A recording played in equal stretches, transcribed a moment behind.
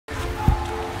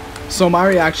So my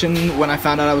reaction when I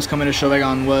found out I was coming to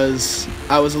Sjøvegan was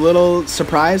I was a little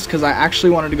surprised because I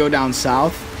actually wanted to go down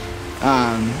south,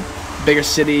 bigger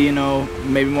city, you know,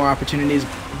 maybe more opportunities.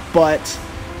 But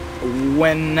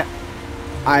when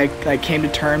I came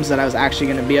to terms that I was actually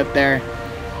going to be up there,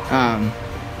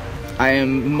 I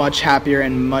am much happier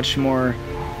and much more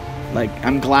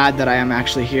I'm glad that I am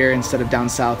actually here instead of down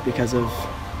south because of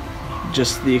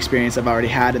just the experience I've already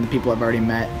had and the people I've already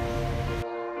met.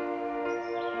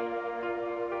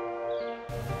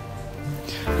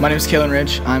 My name is Kalen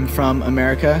Rich. I'm from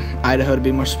America, Idaho to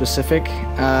be more specific.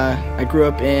 I grew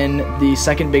up in the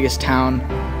second biggest town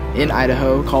in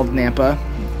Idaho called Nampa.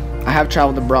 I have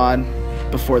traveled abroad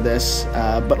before this,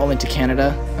 but only to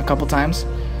Canada a couple times.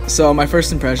 So my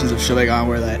first impressions of Sjøvegan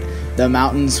were that the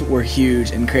mountains were huge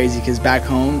and crazy because back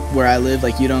home where I live,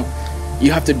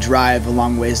 you have to drive a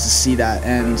long ways to see that,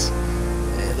 and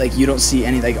you don't see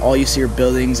any, all you see are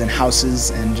buildings and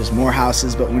houses and just more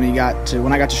houses. But when I got to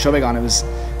Sjøvegan, it was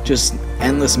just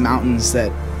endless mountains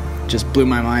that just blew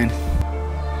my mind.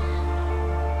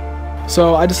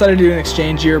 So I decided to do an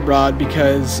exchange year abroad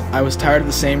because I was tired of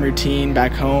the same routine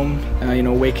back home, you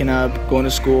know, waking up, going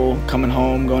to school, coming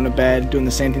home, going to bed, doing the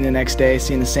same thing the next day,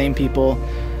 seeing the same people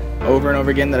over and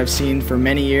over again that I've seen for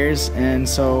many years. And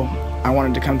so I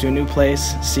wanted to come to a new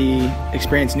place,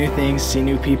 experience new things, see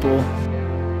new people.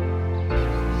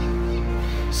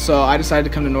 So I decided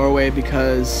to come to Norway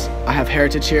because I have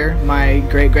heritage here. My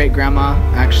great-great-grandma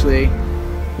actually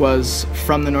was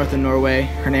from the north of Norway.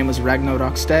 Her name was Ragnar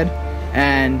Rockstead,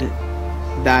 and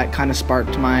that kind of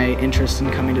sparked my interest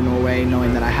in coming to Norway,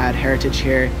 knowing that I had heritage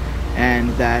here and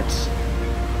that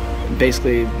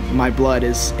basically my blood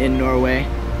is in Norway,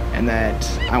 and that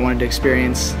I wanted to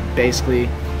experience basically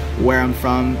where I'm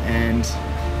from and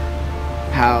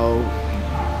how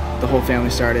the whole family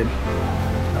started.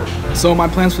 So my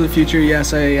plans for the future,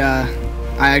 yes, I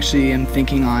actually am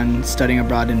thinking on studying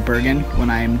abroad in Bergen when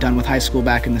I am done with high school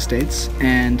back in the States,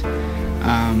 and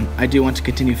I do want to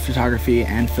continue photography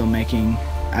and filmmaking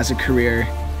as a career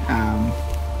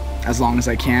as long as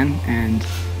I can. And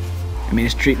I mean,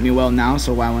 it's treating me well now,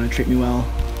 so why want to treat me well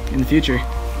in the future?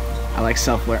 I like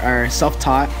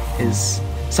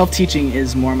self-teaching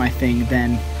is more my thing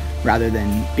rather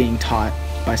than being taught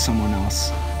by someone else.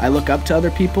 I look up to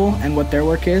other people and what their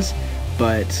work is,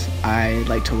 but I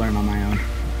like to learn on my own.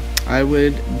 I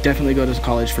would definitely go to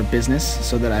college for business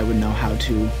so that I would know how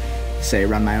to, say,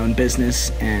 run my own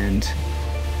business and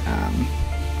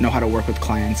know how to work with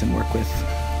clients and work with.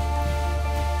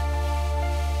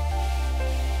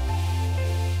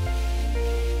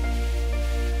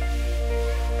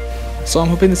 So I'm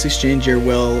hoping this exchange year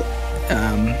will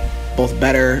both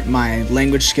better my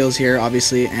language skills here,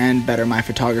 obviously, and better my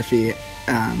photography,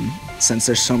 since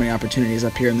there's so many opportunities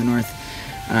up here in the north.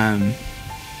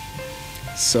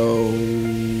 So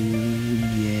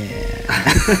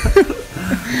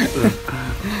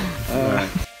yeah.